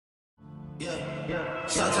Yeah.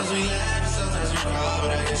 Sometimes we laugh, sometimes we cry, but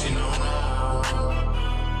I guess you know now.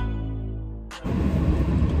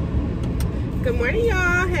 Good morning,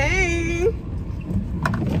 y'all. Hey.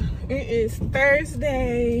 It is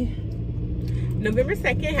Thursday, November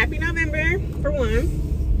 2nd. Happy November, for one.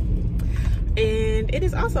 And it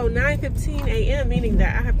is also 9:15 a.m., meaning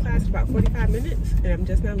that I have class in about 45 minutes, and I'm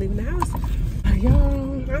just now leaving the house.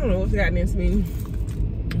 Y'all, I don't know what's gotten into me,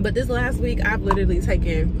 but this last week, I've literally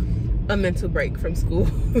taken a mental break from school.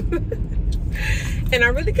 And I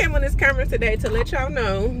really came on this camera today to let y'all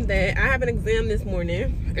know that I have an exam this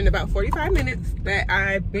morning in about 45 minutes that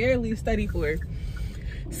I barely studied for.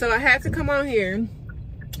 So I had to come on here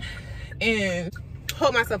and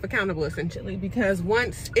hold myself accountable, essentially, because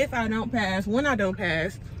when I don't pass,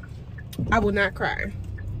 I will not cry.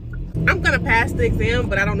 I'm gonna pass the exam,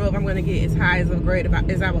 but I don't know if I'm gonna get as high as a grade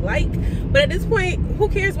as I would like. But at this point, who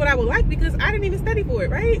cares what I would like, because I didn't even study for it,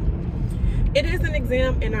 right? It is an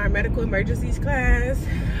exam in our medical emergencies class.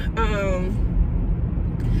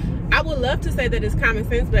 I would love to say that it's common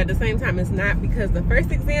sense, but at the same time, it's not, because the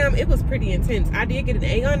first exam, it was pretty intense. I did get an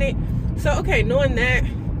A on it. So, okay, knowing that,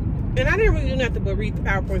 and I didn't really do nothing but read the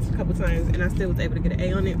PowerPoints a couple times, and I still was able to get an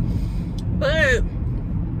A on it. But,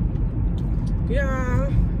 yeah,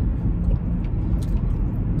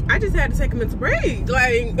 I just had to take a mental break.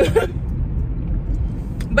 Like,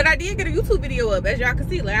 but I did get a YouTube video up. As y'all can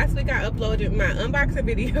see, last week I uploaded my unboxing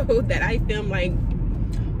video that I filmed like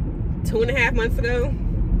 2.5 months ago.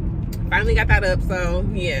 Finally got that up, so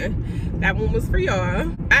yeah, that one was for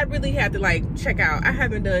y'all. I really had to like check out. I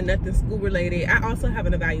haven't done nothing school related. I also have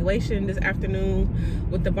an evaluation this afternoon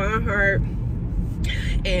with the Barnhart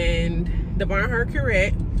and the Barnhart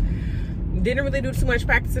Curette. Didn't really do too much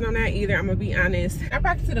practicing on that either, I'm gonna be honest. I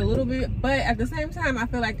practiced it a little bit, but at the same time, I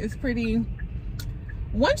feel like it's pretty,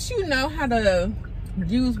 once you know how to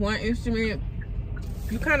use one instrument,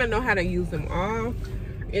 you kind of know how to use them all.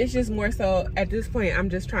 It's just more so, at this point, I'm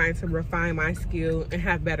just trying to refine my skill and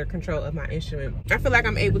have better control of my instrument. I feel like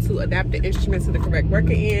I'm able to adapt the instrument to the correct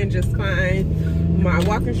working end just fine. My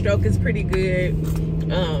walking stroke is pretty good.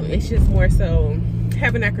 It's just more so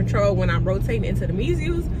having that control when I'm rotating into the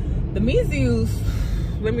mesials. The mesials,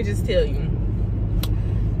 let me just tell you,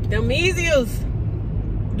 the mesials.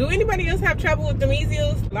 Do anybody else have trouble with the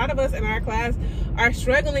mesials? A lot of us in our class are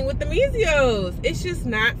struggling with the mesials. It's just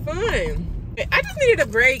not fun. I just needed a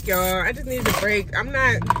break, y'all. I just needed a break. I don't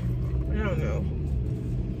know.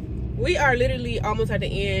 We are literally almost at the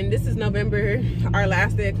end. This is November. Our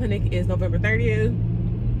last day of clinic is November 30th.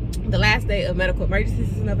 The last day of medical emergencies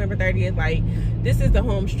is November 30th. Like, this is the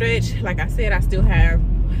home stretch. Like I said, I still have,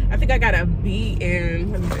 I think I got a B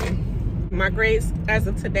in, let me see. My grades as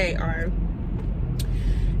of today are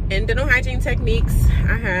in dental hygiene techniques.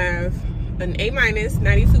 I have an A-,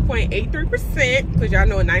 92.83%, because y'all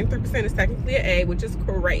know a 93% is technically an A, which is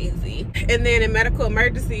crazy. And then in medical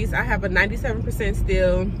emergencies, I have a 97%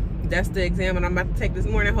 still. That's the exam and I'm about to take this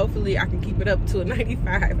morning. Hopefully I can keep it up to a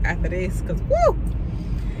 95 after this, because woo!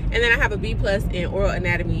 And then I have a B+ in oral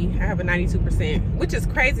anatomy. I have a 92%, which is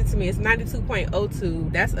crazy to me. It's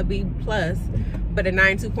 92.02. That's a B+, but a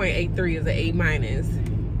 92.83 is an A-.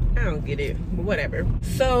 I don't get it, but whatever.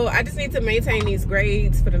 So I just need to maintain these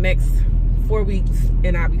grades for the next 4 weeks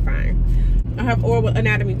and I'll be fine. I have oral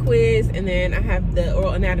anatomy quiz, and then I have the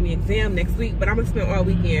oral anatomy exam next week, but I'm gonna spend all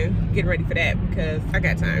weekend getting ready for that because I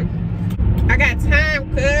got time. I got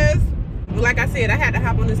time, cuz like I said, I had to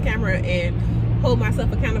hop on this camera and hold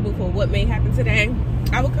myself accountable for what may happen today.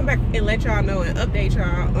 I will come back and let y'all know and update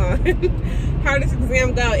y'all on how this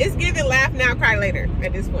exam go. It's giving laugh now, cry later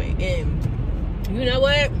at this point. And you know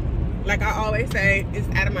what? Like I always say, it's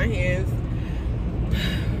out of my hands.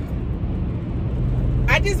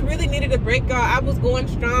 I just really needed a break, y'all. I was going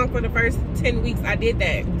strong for the first 10 weeks. I did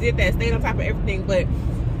that, stayed on top of everything. But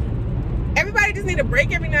everybody just need a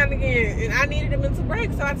break every now and again. And I needed a mental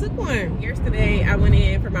break, so I took one. Yesterday, I went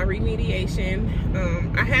in for my remediation.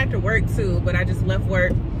 I had to work too, but I just left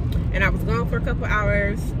work. And I was gone for a couple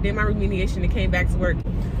hours, did my remediation, and came back to work.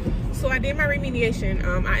 So I did my remediation.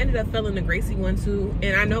 I ended up failing the Gracie one too,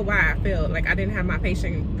 and I know why I failed. Like, I didn't have my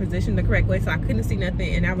patient positioned the correct way, so I couldn't see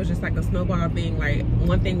nothing, and that was just like a snowball thing. Like,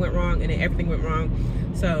 one thing went wrong and then everything went wrong.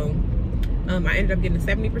 So I ended up getting a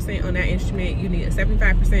 70% on that instrument. You need a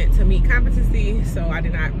 75% to meet competency, so I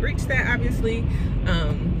did not reach that, obviously.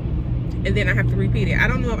 And then I have to repeat it. I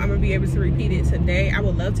don't know if I'm gonna be able to repeat it today. I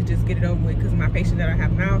would love to just get it over with, because my patient that I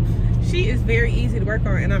have now, she is very easy to work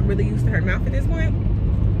on, and I'm really used to her mouth at this point.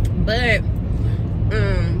 But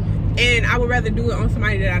and I would rather do it on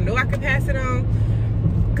somebody that I know I can pass it on,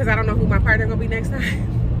 because I don't know who my partner gonna be next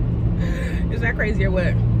time. Is that crazy or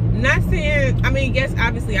what? Not saying, I mean, yes,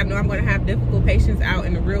 obviously I know I'm going to have difficult patients out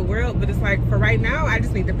in the real world, but it's like, for right now, I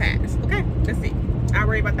just need to pass. Okay, that's it. I'll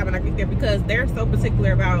worry about that when I get there, because they're so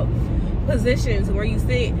particular about positions where you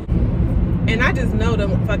sit. And I just know the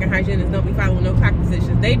fucking hygienists don't be following no clock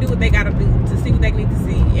positions. They do what they gotta do to see what they need to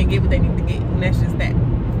see and get what they need to get, and that's just that.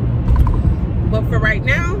 But for right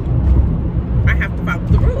now, I have to follow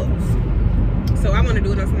the rules. So I want to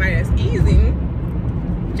do it on somebody that's easy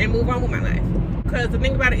and move on with my life. Because the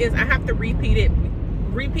thing about it is, I have to repeat it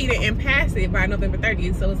and pass it by November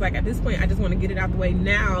 30th. So it's like, at this point, I just want to get it out the way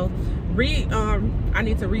now. I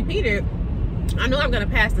need to repeat it. I know I'm gonna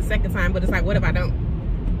pass the second time, but it's like, what if I don't?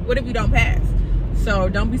 What if you don't pass? So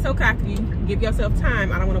don't be so cocky. Give yourself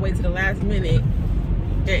time. I don't want to wait to the last minute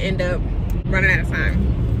and end up running out of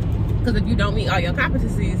time. Because if you don't meet all your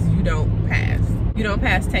competencies, you don't pass. You don't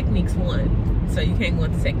pass Techniques 1, so you can't go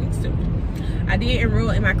into Techniques 2. I did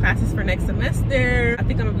enroll in my classes for next semester. I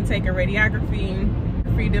think I'm gonna be taking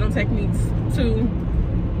radiography, free dental techniques 2,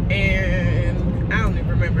 and I don't even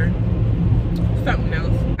remember something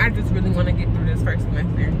else. I just really want to get through this first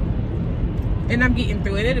semester. And I'm getting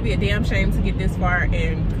through it. It'll be a damn shame to get this far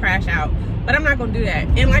and crash out, but I'm not gonna do that.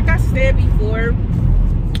 And like I said before,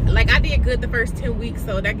 like, I did good the first 10 weeks,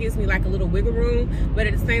 so that gives me like a little wiggle room, but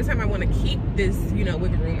at the same time I want to keep this, you know,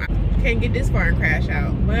 wiggle room. I can't get this far and crash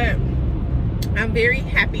out, but I'm very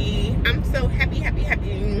happy. I'm so happy. I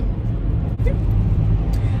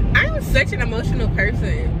am such an emotional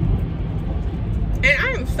person, and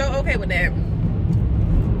I am so okay with that.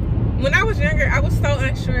 When I was younger, I was so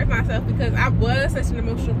unsure of myself because I was such an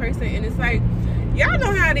emotional person, and it's like, y'all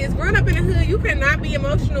know how it is. Growing up in the hood, you cannot be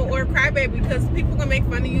emotional or crybaby because people gonna make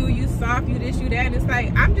fun of you, you soft, you this, you that, and it's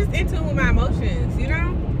like, I'm just in tune with my emotions, you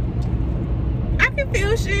know? I can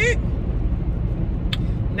feel shit.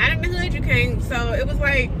 Not in the hood, you can't. So it was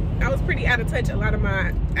like, I was pretty out of touch a lot of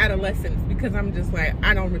my adolescence because I'm just like,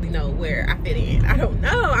 I don't really know where I fit in. I don't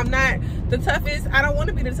know. I'm not the toughest. I don't want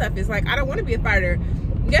to be the toughest. Like, I don't want to be a fighter.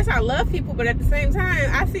 Yes, I love people, but at the same time,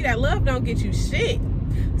 I see that love don't get you shit.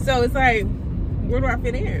 So it's like, where do I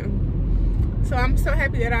fit in? So I'm so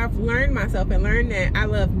happy that I've learned myself and learned that I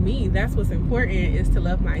love me. That's what's important, is to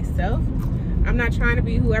love myself. I'm not trying to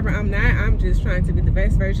be whoever I'm not. I'm just trying to be the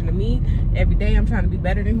best version of me. Every day I'm trying to be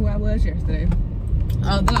better than who I was yesterday.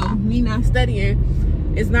 Although me not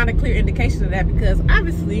studying is not a clear indication of that, because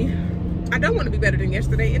obviously I don't want to be better than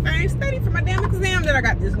yesterday if I ain't studied for my damn exam that I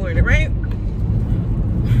got this morning, right?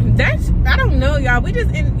 I don't know, y'all.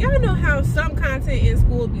 Y'all know how some content in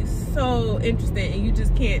school be so interesting and you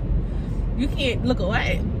just can't look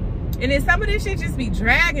away. And then some of this shit just be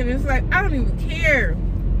dragging. It's like, I don't even care.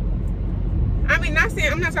 I mean,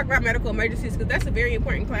 I'm not talking about medical emergencies, because that's a very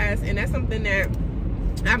important class, and that's something that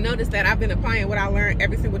I've noticed that I've been applying what I learned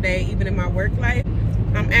every single day, even in my work life.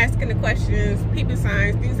 I'm asking the questions, peeping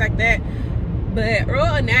signs, things like that. But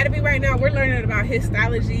oral anatomy right now, we're learning about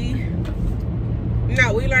histology.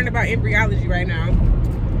 No, we learned about embryology right now,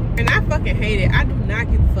 and I fucking hate it. I do not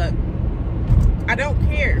give a fuck. I don't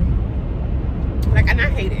care. Like, and I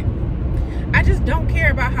hate it. I just don't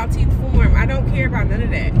care about how teeth form. I don't care about none of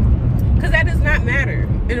that, because that does not matter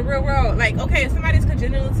in the real world. Like, okay, if somebody's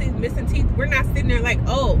congenitally missing teeth, we're not sitting there like,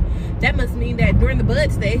 oh, that must mean that during the bud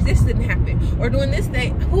stage this didn't happen, or during this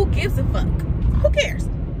stage. Who gives a fuck? Who cares?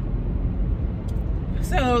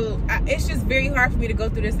 So it's just very hard for me to go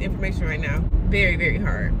through this information right now. Very, very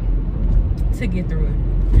hard to get through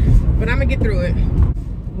it. But I'm gonna get through it.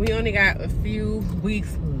 We only got a few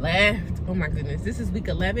weeks left. Oh my goodness, this is week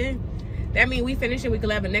 11. That means we finish in week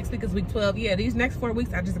 11. Next week is week 12. Yeah, these next 4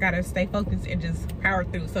 weeks, I just gotta stay focused and just power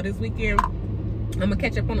through. So this weekend, I'm gonna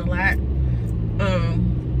catch up on a lot.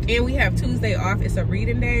 And we have Tuesday off. It's a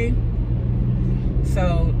reading day.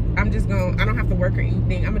 So I don't have to work or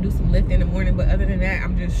anything. I'm gonna do some lift in the morning, but other than that,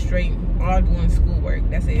 I'm just straight all doing schoolwork.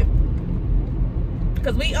 That's it.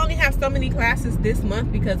 Because we only have so many classes this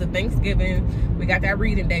month because of Thanksgiving. We got that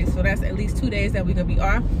reading day, so that's at least 2 days that we're gonna be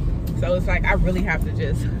off. So it's like, I really have to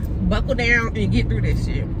just buckle down and get through this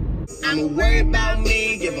shit. I'ma worry about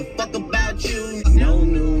me, give a fuck about you. No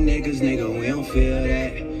new niggas, nigga, we don't feel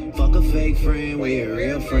that. Fuck a fake friend, where your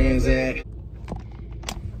real friends at?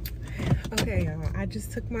 Okay, y'all, I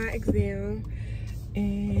just took my exam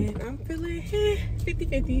and I'm feeling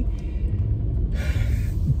 50-50.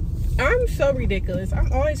 I'm so ridiculous.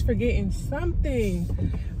 I'm always forgetting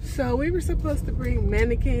something. So we were supposed to bring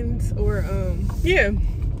mannequins or yeah,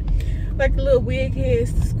 like the little wig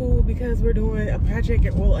heads to school because we're doing a project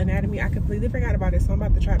at oral anatomy. I completely forgot about it, so I'm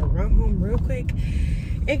about to try to run home real quick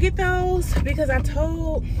and get those, because I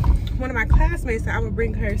told one of my classmates that I would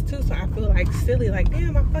bring hers too. So I feel like silly, like,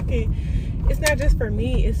 damn, it's not just for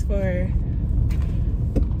me, it's for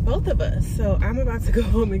both of us. So I'm about to go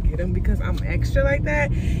home and get them because I'm extra like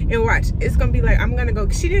that. And watch, it's gonna be like, I'm gonna go.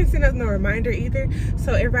 She didn't send us no reminder either,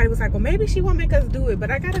 so everybody was like, well, maybe she won't make us do it,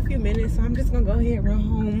 but I got a few minutes, so I'm just gonna go ahead and run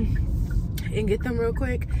home and get them real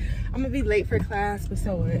quick. I'm gonna be late for class, but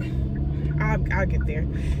so what, I'll get there.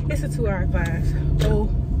 It's a 2-hour class.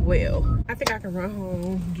 Oh well, I think I can run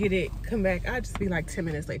home, get it, come back. I'll just be like 10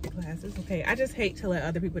 minutes late to class. It's okay. I just hate to let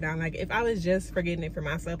other people down. Like, if I was just forgetting it for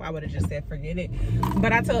myself, I would have just said forget it.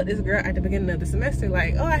 But I told this girl at the beginning of the semester,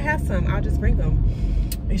 like, oh, I have some, I'll just bring them.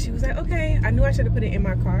 And she was like, okay. I knew I should have put it in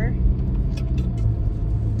my car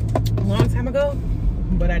a long time ago,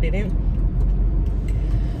 but I didn't.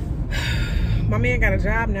 My man got a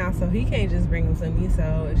job now, so he can't just bring them to me.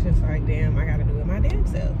 So it's just like, damn, I gotta do it my damn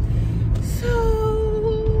self.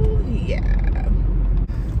 So yeah,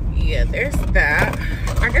 there's that.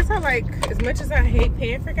 I guess I like, as much as I hate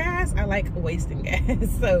paying for gas, I like wasting gas.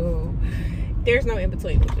 So there's no in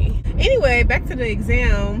between with me. Anyway, back to the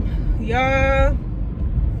exam, y'all.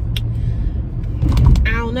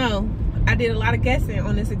 I don't know, I did a lot of guessing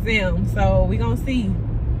on this exam, so we gonna see.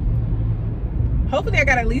 Hopefully I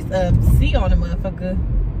got at least a C on the motherfucker,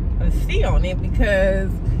 a C on it, because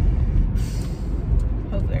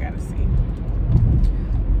hopefully I got a C.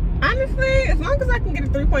 Honestly, as long as I can get a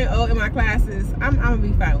 3.0 in my classes, I'm gonna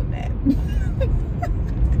be fine with that.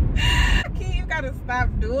 You gotta stop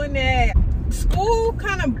doing that. School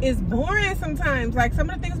kind of is boring sometimes. Like,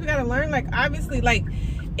 some of the things we gotta learn, like, obviously, like,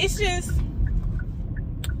 it's just,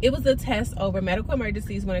 it was a test over medical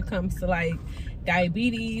emergencies when it comes to like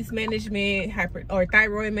diabetes management,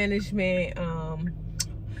 thyroid management,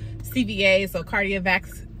 CVA, so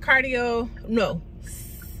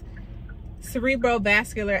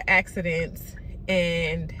cerebrovascular accidents,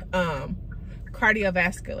 and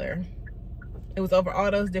cardiovascular. It was over all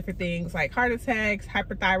those different things, like heart attacks,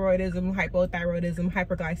 hyperthyroidism, hypothyroidism,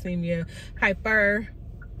 hyperglycemia,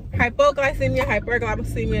 hypoglycemia,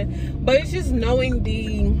 hyperglycemia. But it's just knowing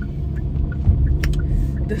the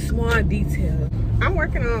small details. I'm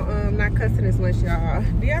working on not cussing as much, y'all.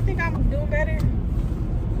 Do y'all think I'm doing better?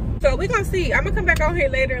 So we're gonna see. I'm gonna come back on here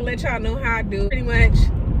later and let y'all know how I do. Pretty much,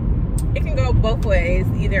 it can go both ways.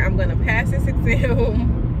 Either I'm gonna pass this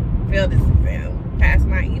exam, fail this exam, pass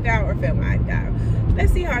my eval, or fail my eval.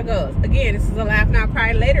 Let's see how it goes. Again, this is a laugh now,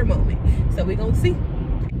 cry later moment. So we're gonna see.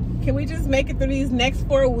 Can we just make it through these next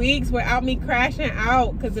 4 weeks without me crashing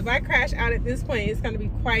out? Because if I crash out at this point, it's gonna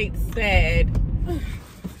be quite sad.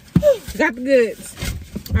 Got the goods.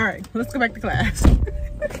 All right, let's go back to class.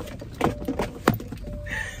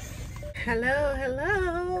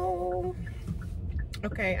 Hello.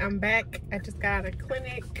 Okay, I'm back. I just got out of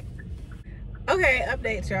clinic. Okay,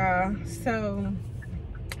 update, y'all. So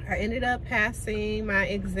I ended up passing my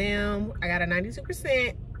exam. I got a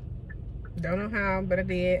 92%. Don't know how, but I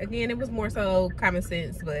did. Again, it was more so common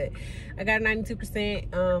sense, but I got a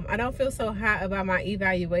 92%. I don't feel so hot about my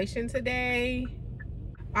evaluation today.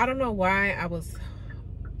 I don't know why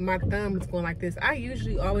my thumb was going like this. I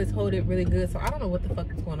usually always hold it really good, so I don't know what the fuck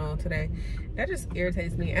is going on today. That just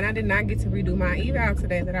irritates me. And I did not get to redo my eval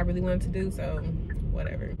today that I really wanted to do, so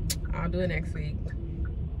whatever. I'll do it next week.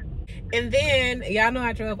 And then, y'all know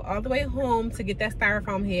I drove all the way home to get that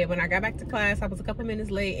styrofoam head. When I got back to class, I was a couple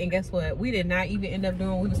minutes late, and guess what? We did not even end up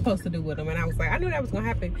doing what we were supposed to do with them. And I was like, I knew that was gonna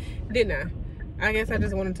happen, didn't I? I guess I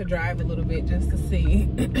just wanted to drive a little bit just to see.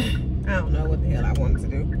 I don't know what the hell I wanted to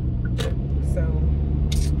do. So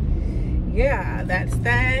yeah, that's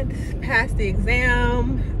that. Passed the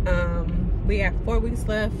exam. We have 4 weeks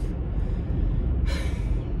left.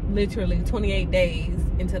 Literally 28 days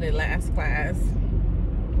into the last class.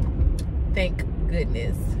 Thank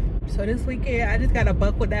goodness. So this weekend, I just gotta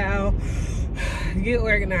buckle down, get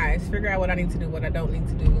organized, figure out what I need to do, what I don't need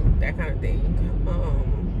to do, that kind of thing.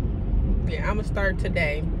 Yeah, I'm gonna start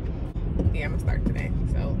today.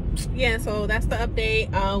 So yeah, so that's the update.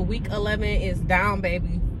 Week 11 is down,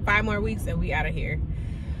 baby. 5 more weeks and we out of here.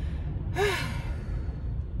 I'm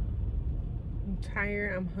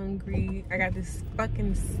tired, I'm hungry. I got this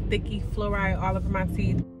fucking sticky fluoride all over my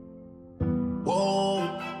teeth. Whoa,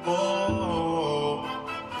 whoa,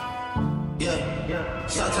 yeah.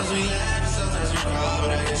 Sometimes we laugh, sometimes we cry,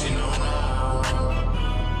 but I guess you know now,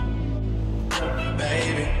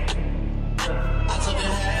 baby. I took a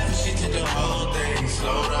half and she took the whole thing.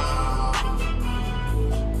 Slow down,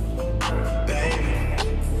 baby.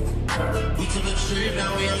 We took a trip,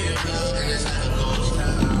 now we on your blood, and it's like a ghost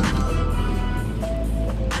town,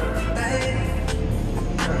 baby.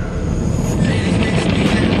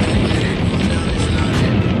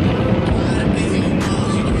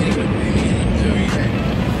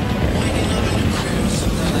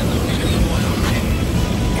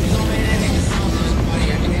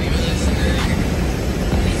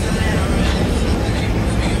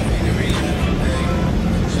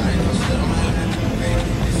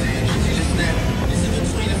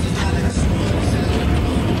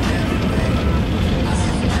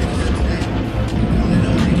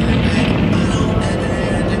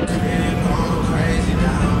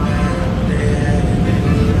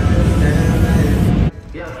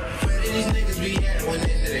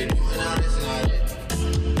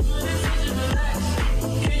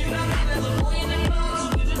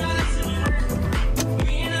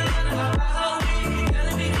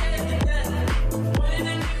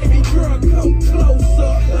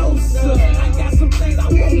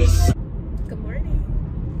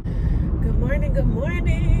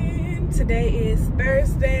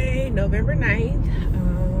 November 9th.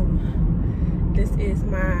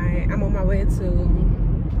 I'm on my way to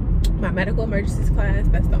my medical emergencies class.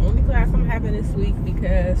 That's the only class I'm having this week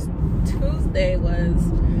because Tuesday was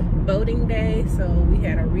voting day, so we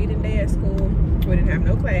had a reading day at school. We didn't have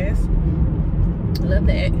no class. Love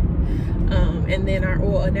that. And then our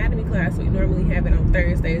oral anatomy class, we normally have it on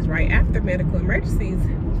Thursdays right after medical emergencies,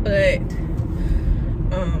 but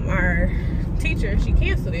our teacher, she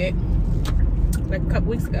canceled it like a couple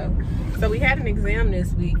weeks ago. So we had an exam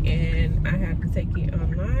this week and I had to take it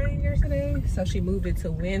online yesterday, so she moved it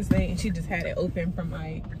to Wednesday and she just had it open from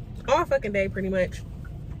like all fucking day pretty much.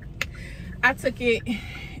 I took it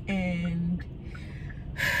and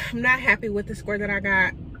I'm not happy with the score that I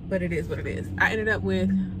got, but it is what it is. I ended up with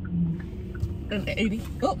an 80.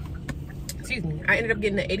 Oh, excuse me. I ended up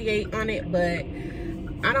getting an 88 on it, but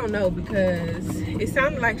I don't know because it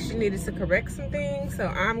sounded like she needed to correct some things. So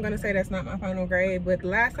I'm gonna say that's not my final grade. But the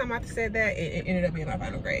last time I said that, it ended up being my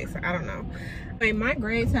final grade. So I don't know. I mean, my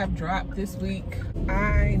grades have dropped this week.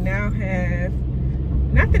 I now have,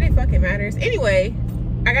 not that it fucking matters. Anyway,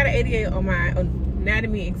 I got an 88 on my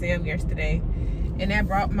anatomy exam yesterday, and that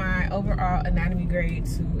brought my overall anatomy grade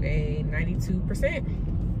to a 92%.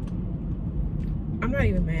 I'm not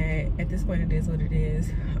even mad. At this point, it is what it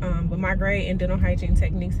is. But my grade in dental hygiene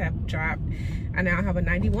techniques have dropped. I now have a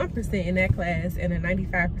 91% in that class and a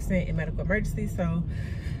 95% in medical emergency. So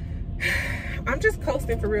I'm just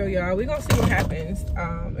coasting for real, y'all. We're gonna see what happens.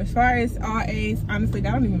 As far as all A's, honestly,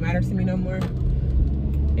 that don't even matter to me no more.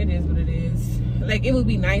 It is what it is. Like, it would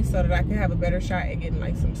be nice so that I can have a better shot at getting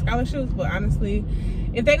like some scholarships, but honestly,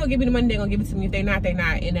 if they gonna give me the money, they gonna give it to me. If they not, they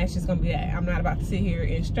not, and that's just gonna be that. I'm not about to sit here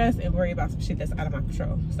and stress and worry about some shit that's out of my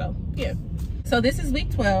control. So yeah. So this is week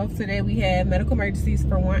 12. Today we have medical emergencies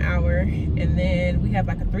for 1 hour, and then we have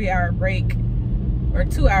like a 3-hour break or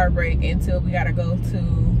 2-hour break until we gotta go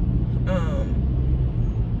to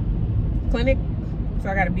clinic. So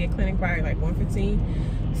I gotta be at clinic by like 1:15.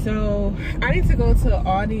 So I need to go to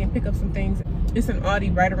Aldi and pick up some things. It's an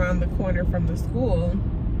Aldi right around the corner from the school.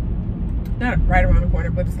 Not right around the corner,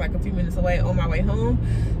 but it's like a few minutes away on my way home.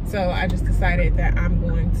 So I just decided that I'm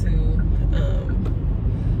going to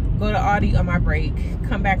go to Aldi on my break,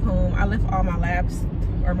 come back home. I left all my labs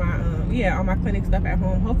or my all my clinic stuff at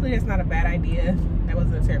home. Hopefully that's not a bad idea. That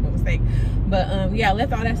wasn't a terrible mistake. But yeah, I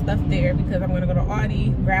left all that stuff there because I'm gonna go to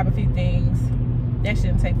Aldi, grab a few things. That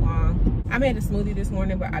shouldn't take long. I made a smoothie this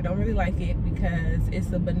morning, but I don't really like it because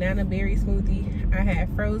it's a banana berry smoothie. I had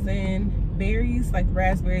frozen berries like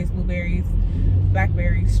raspberries, blueberries,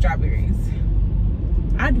 blackberries, strawberries.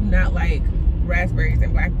 I do not like raspberries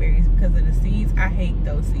and blackberries because of the seeds. I hate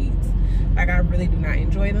those seeds. Like, I really do not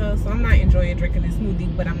enjoy those. So I'm not enjoying drinking this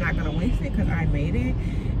smoothie, but I'm not gonna waste it because I made it.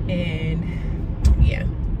 And yeah.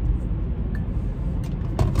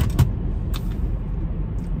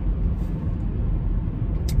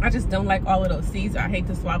 I just don't like all of those seeds. I hate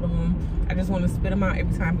to swallow them. I just want to spit them out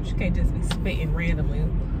every time, but you can't just be spitting randomly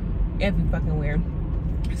every fucking where.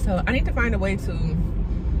 So I need to find a way to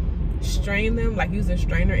strain them, like use a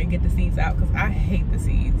strainer and get the seeds out, because I hate the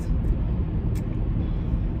seeds.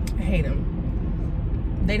 I hate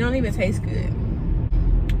them. They don't even taste good.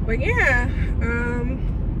 But yeah,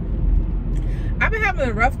 I've been having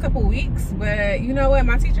a rough couple weeks, but you know what?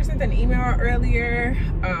 My teacher sent an email earlier,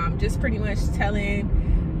 just pretty much telling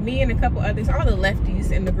me and a couple others, all the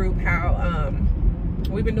lefties in the group, how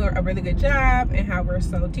we've been doing a really good job and how we're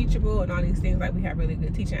so teachable and all these things, like we have really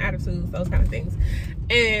good teaching attitudes, those kind of things.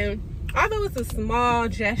 And although it's a small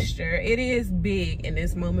gesture, it is big in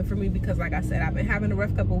this moment for me because, like I said, I've been having a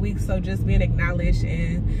rough couple weeks. So just being acknowledged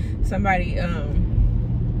and somebody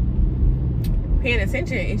paying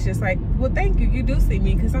attention, it's just like, well, thank you, you do see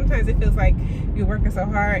me. Because sometimes it feels like you're working so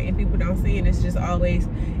hard and people don't see it. It's just always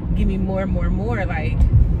give me more and more and more. Like,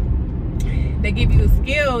 they give you a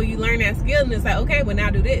skill, you learn that skill, and it's like, okay, well,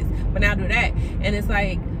 now do this, but now do that. And it's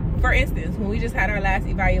like, for instance, when we just had our last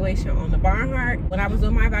evaluation on the Barnhart, when I was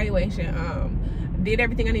doing my evaluation, did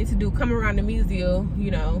everything I needed to do, come around the mesial,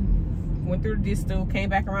 you know, went through the distal, came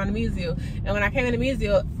back around the mesial. And when I came in the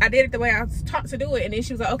mesial, I did it the way I was taught to do it. And then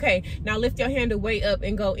she was like, okay, now lift your handle way up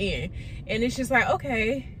and go in. And it's just like,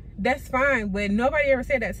 okay, that's fine. But nobody ever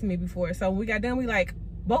said that to me before. So when we got done, we like,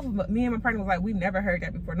 both of me and my partner was like, we never heard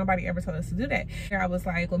that before. Nobody ever told us to do that. I was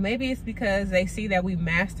like, well, maybe it's because they see that we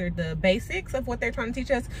mastered the basics of what they're trying to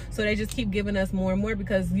teach us, so they just keep giving us more and more,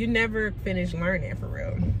 because you never finish learning for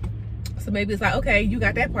real. So maybe it's like, okay, you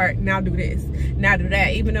got that part, now do this, now do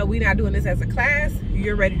that. Even though we're not doing this as a class,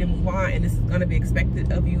 you're ready to move on and this is gonna be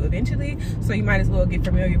expected of you eventually. So you might as well get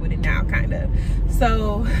familiar with it now, kind of.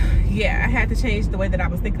 So yeah, I had to change the way that I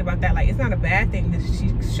was thinking about that. Like, it's not a bad thing that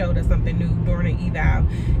she showed us something new during an eval.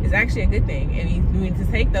 It's actually a good thing. And we need to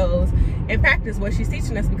take those and practice what she's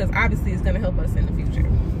teaching us, because obviously it's gonna help us in the future.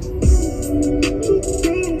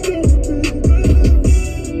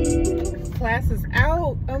 Class is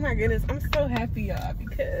out. Oh my goodness, I'm so happy, y'all,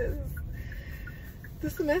 because the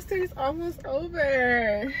semester is almost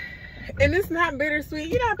over. And it's not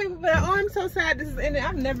bittersweet. You know how people be like, oh, I'm so sad this is ending.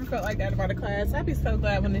 I've never felt like that about a class. I'd be so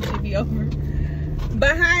glad when this shit be over.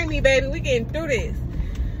 Behind me, baby, we getting through this.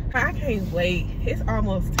 I can't wait. It's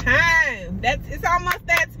almost time. It's almost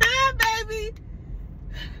that time, baby.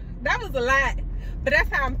 That was a lot, but that's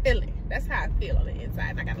how I'm feeling. That's how I feel on the inside,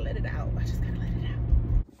 and I gotta let it out. I just gotta let it out.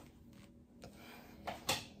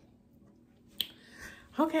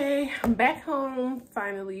 Okay, I'm back home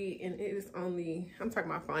finally, and it is only, I'm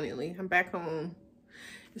talking about finally, I'm back home.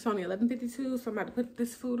 It's only 11:52, so I'm about to put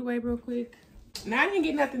this food away real quick. Now, I didn't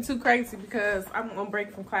get nothing too crazy because I'm on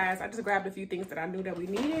break from class. I just grabbed a few things that I knew that we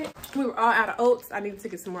needed. We were all out of oats. I needed to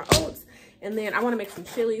get some more oats. And then I want to make some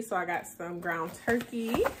chili, so I got some ground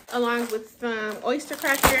turkey along with some oyster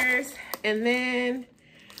crackers. And then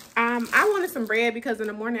I wanted some bread because in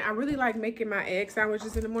the morning, I really like making my egg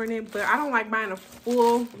sandwiches in the morning, but I don't like buying a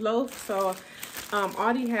full loaf. So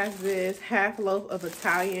Aldi has this half loaf of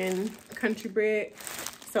Italian country bread.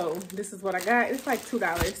 So this is what I got. It's like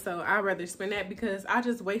 $2. So I'd rather spend that because I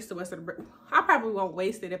just waste the rest of the bread. I probably won't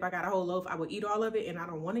waste it. If I got a whole loaf, I would eat all of it, and I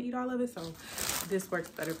don't want to eat all of it. So this works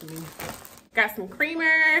better for me. Got some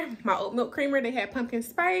creamer, my oat milk creamer. They had pumpkin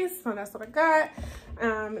spice, so that's what I got.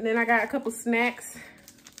 And then I got a couple snacks.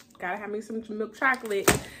 Gotta have me some milk chocolate.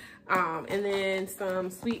 And then some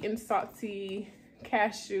sweet and salty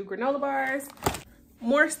cashew granola bars.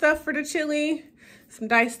 More stuff for the chili. Some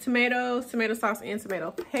diced tomatoes, tomato sauce, and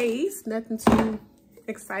tomato paste. Nothing too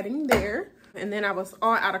exciting there. And then I was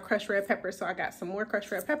all out of crushed red pepper, so I got some more crushed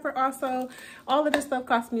red pepper also. All of this stuff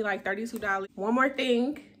cost me like $32. One more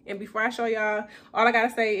thing, and before I show y'all, all I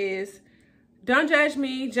gotta say is, don't judge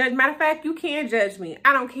me. Matter of fact, you can judge me.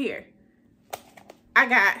 I don't care. I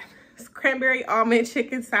got cranberry almond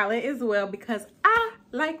chicken salad as well because I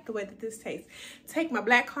like the way that this tastes. Take my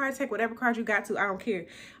black card, take whatever card you got to, I don't care.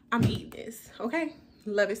 I'm eating this, okay?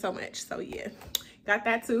 Love it so much. So yeah, got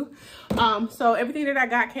that too. So everything that I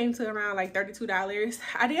got came to around like $32.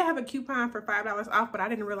 I did have a coupon for $5 off, but I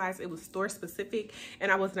didn't realize it was store specific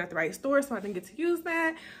and I wasn't at the right store, so I didn't get to use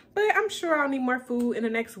that. But I'm sure I'll need more food in the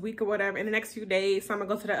next week or whatever, in the next few days. So I'm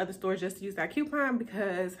gonna go to the other store just to use that coupon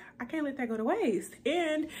because I can't let that go to waste.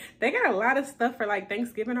 And they got a lot of stuff for like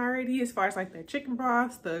Thanksgiving already, as far as like the chicken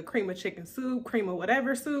broths, the cream of chicken soup, cream of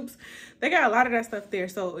whatever soups. They got a lot of that stuff there.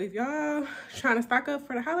 So if y'all trying to stock up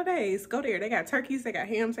for the holidays, go there. They got turkeys, they got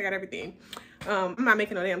hams, they got everything. I'm not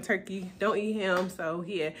making no damn turkey. Don't eat ham, so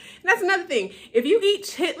yeah. And that's another thing. If you eat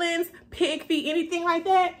chitlins, pig feet, anything like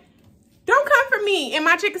that, don't come for me and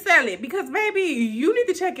my chicken salad because, baby, you need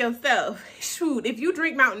to check yourself. Shoot, if you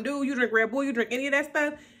drink Mountain Dew, you drink Red Bull, you drink any of that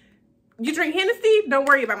stuff, you drink Hennessy, don't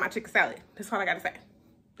worry about my chicken salad. That's all I gotta say.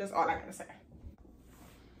 That's all I gotta say.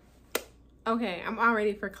 Okay, I'm all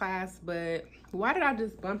ready for class, but why did I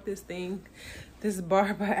just bump this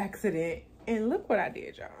bar by accident? And look what I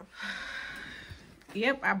did, y'all.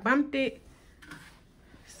 Yep, I bumped it.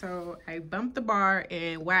 So I bumped the bar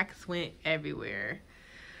and wax went everywhere.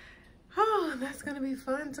 Oh, that's gonna be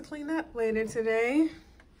fun to clean up later today.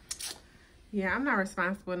 Yeah, I'm not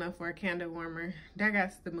responsible enough for a candle warmer. That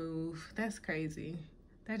got to move. That's crazy.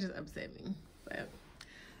 That just upset me. But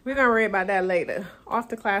we're gonna worry about that later. Off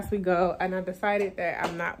to class we go, and I decided that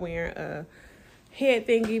I'm not wearing a head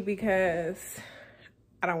thingy because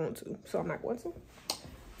I don't want to, so I'm not going to.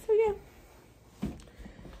 So yeah,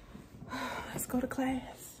 let's go to class.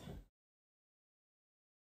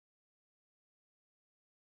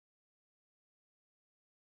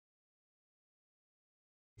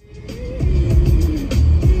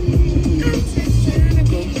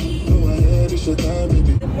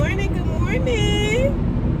 Good morning, good morning.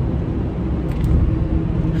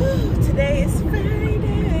 Today is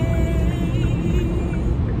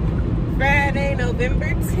Friday, November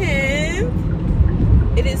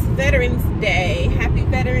 10th. It is Veterans Day. Happy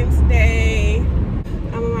Veterans Day.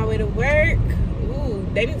 I'm on my way to work. Ooh,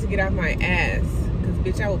 they need to get off my ass because,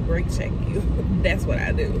 bitch, I will brake check you. That's what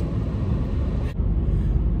I do.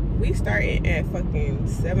 We started at fucking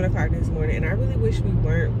 7 o'clock this morning, and I really wish we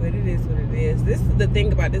weren't, but it is what it is. This is the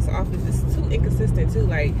thing about this office. It's too inconsistent too.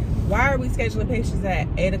 Like, why are we scheduling patients at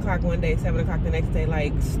 8 o'clock one day, 7 o'clock the next day?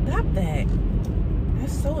 Like, stop that.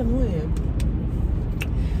 That's so annoying.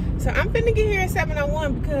 So I'm finna get here at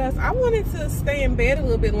 7:01 because I wanted to stay in bed a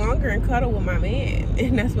little bit longer and cuddle with my man,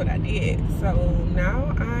 and that's what I did. So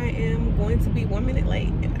now I am going to be 1 minute late,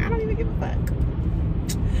 and I don't even give a fuck.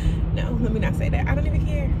 No, let me not say that. I don't even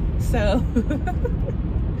care. So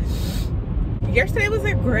yesterday was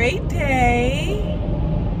a great day.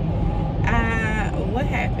 What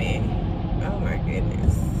happened? Oh my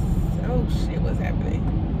goodness. Oh shit, what's happening?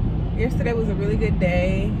 Yesterday was a really good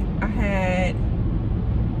day. I had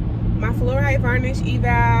my fluoride varnish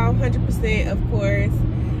eval, 100% of course.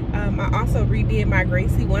 I also redid my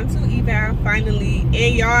Gracie 1-2 eval finally,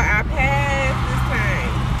 and y'all, I passed this time.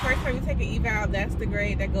 First time you take an eval, that's the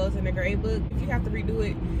grade that goes in the grade book. If you have to redo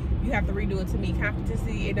it, you have to redo it to meet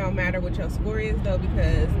competency. It don't matter what your score is though,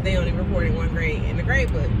 because they only reported 1 grade in the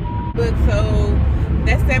grade book. So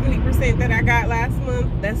that's 70% that I got last month.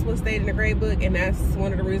 That's what stayed in the grade book, and that's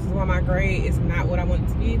one of the reasons why my grade is not what I want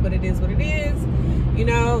it to be, but it is what it is, you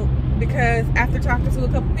know. Because after talking to a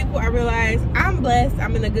couple people, I realized I'm blessed.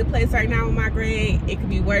 I'm in a good place right now with my grade. It could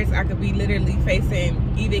be worse. I could be literally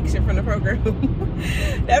facing eviction from the program.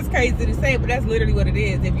 That's crazy to say, but that's literally what it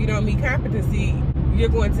is. If you don't meet competency, you're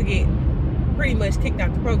going to get pretty much kicked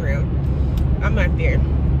out the program. I'm not there.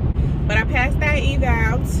 But I passed that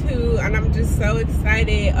eval too, and I'm just so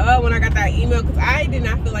excited. Oh, when I got that email, because I did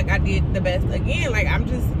not feel like I did the best again. Like, I'm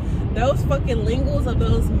just, those fucking linguals of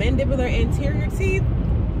those mandibular anterior teeth,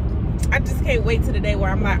 I just can't wait to the day where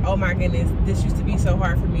I'm like, oh my goodness, this used to be so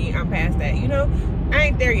hard for me. I'm past that, you know? I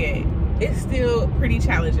ain't there yet. It's still pretty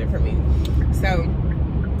challenging for me. So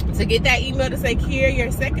to get that email to say, Kiera,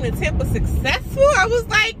 your second attempt was successful, I was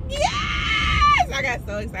like, yes! I got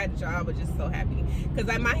so excited, y'all. I was just so happy.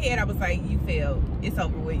 Because in my head, I was like, you failed. It's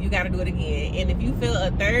over with. You got to do it again. And if you fail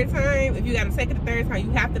a third time, if you got to take it a third time,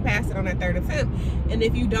 you have to pass it on that third attempt. And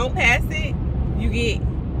if you don't pass it, you get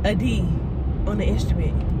a D on the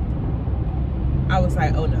instrument. I was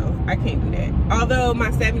like, oh no, I can't do that. Although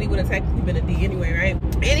my 70 would have technically been a D anyway, right?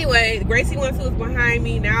 Anyway, the Gracie 1-2 is behind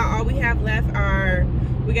me. Now all we have left are,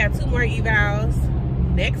 we got 2 more evals.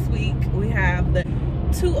 Next week, we have the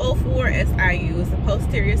 204 SIU, it's the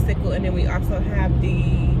posterior sickle, and then we also have the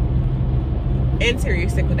anterior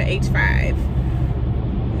sickle, the H5.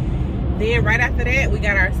 Then right after that, we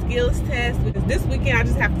got our skills test. Because this weekend, I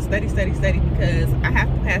just have to study because I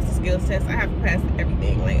have to pass the skills test. I have to pass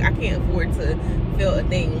everything. Like, I can't afford to fail a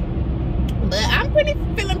thing. But I'm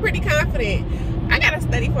feeling pretty confident. I gotta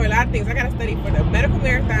study for a lot of things. I gotta study for the medical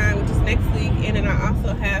marathon, which is next week, and then I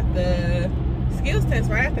also have the skills test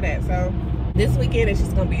right after that. So this weekend is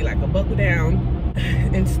just gonna be like a buckle down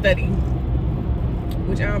and study,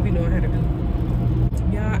 which I don't be knowing how to do.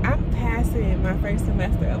 Y'all, I'm passing my first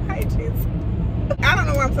semester of hygiene. I don't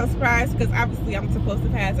know why I'm so surprised, because obviously I'm supposed to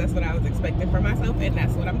pass. That's what I was expecting for myself, and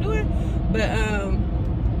that's what I'm doing. But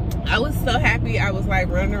I was so happy. I was like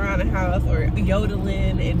running around the house or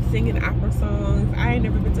yodeling and singing opera songs. I ain't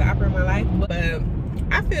never been to opera in my life, but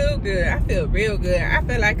I feel good. I feel real good. I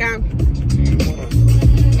feel like I'm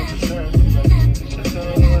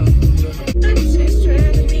just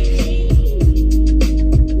trying to be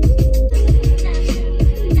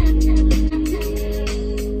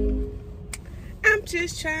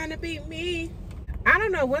just trying to be me. I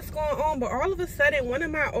don't know what's going on, but all of a sudden one of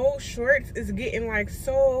my old shorts is getting like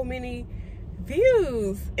so many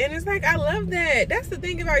views, and it's like, I love that. That's the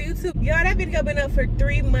thing about YouTube, y'all. That video been up for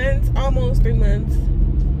 3 months, almost 3 months.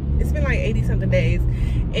 It's been like 80 something days,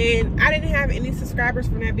 and I didn't have any subscribers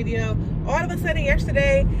from that video. All of a sudden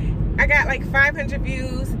yesterday, I got like 500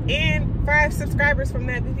 views and 5 subscribers from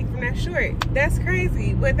that short. That's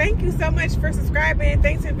crazy. But thank you so much for subscribing.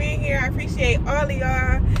 Thanks for being here. I appreciate all of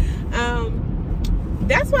y'all.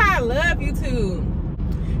 That's why I love YouTube,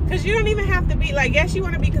 because you don't even have to be like, yes, you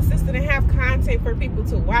want to be consistent and have content for people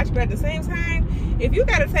to watch, but at the same time, if you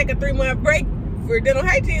got to take a 3-month break for dental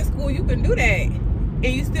hygiene school, you can do that, and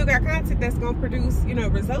you still got content that's going to produce, you know,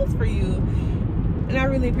 results for you. And I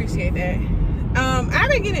really appreciate that. I've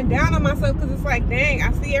been getting down on myself, because it's like, dang,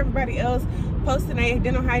 I see everybody else posting their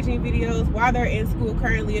dental hygiene videos while they're in school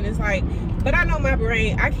currently, and it's like, but I know my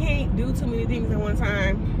brain, I can't do too many things at one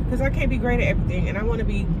time, because I can't be great at everything, and I want to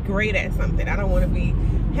be great at something. I don't want to be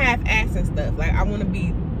half-assed and stuff. Like, I want to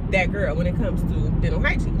be that girl when it comes to dental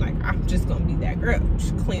hygiene. Like, I'm just gonna be that girl,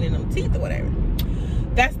 just cleaning them teeth or whatever.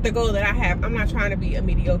 That's the goal that I have. I'm not trying to be a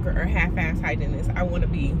mediocre or half-assed hygienist. I want to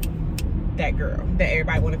be that girl that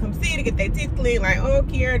everybody want to come see to get their teeth clean. Like, oh,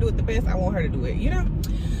 Kiara do it the best, I want her to do it, you know?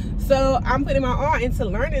 So I'm putting my all into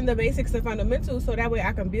learning the basics and fundamentals so that way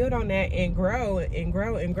I can build on that and grow and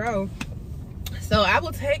grow and grow. So I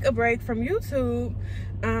will take a break from YouTube.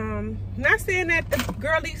 Not saying that the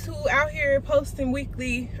girlies who out here posting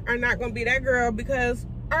weekly are not gonna be that girl, because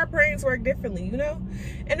our brains work differently, you know,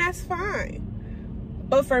 and that's fine.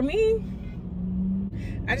 But for me,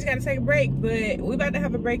 I just gotta take a break. But we about to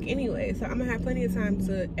have a break anyway, so I'm gonna have plenty of time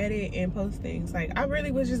to edit and post things. Like, I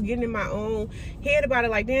really was just getting in my own head about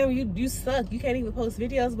it, like, damn, you suck, you can't even post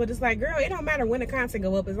videos. But it's like, girl, it don't matter when the content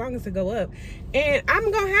go up, as long as it go up. And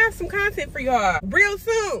I'm gonna have some content for y'all real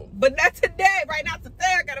soon, but not today. Right now,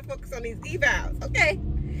 today I gotta focus on these evals, okay?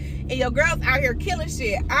 And your girls out here killing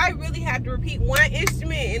shit. I really have to repeat one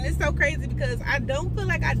instrument, and it's so crazy because I don't feel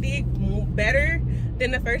like I did better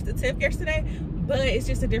than the first attempt yesterday, but it's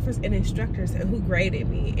just a difference in instructors and who graded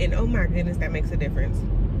me. And oh my goodness, that makes a difference.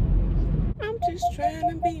 I'm just trying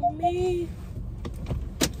to be me.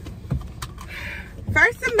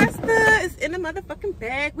 First semester is in the motherfucking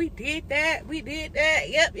bag. We did that. We did that.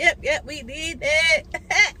 Yep, we did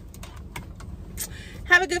that.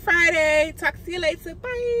 Have a good Friday. Talk to you later.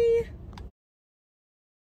 Bye.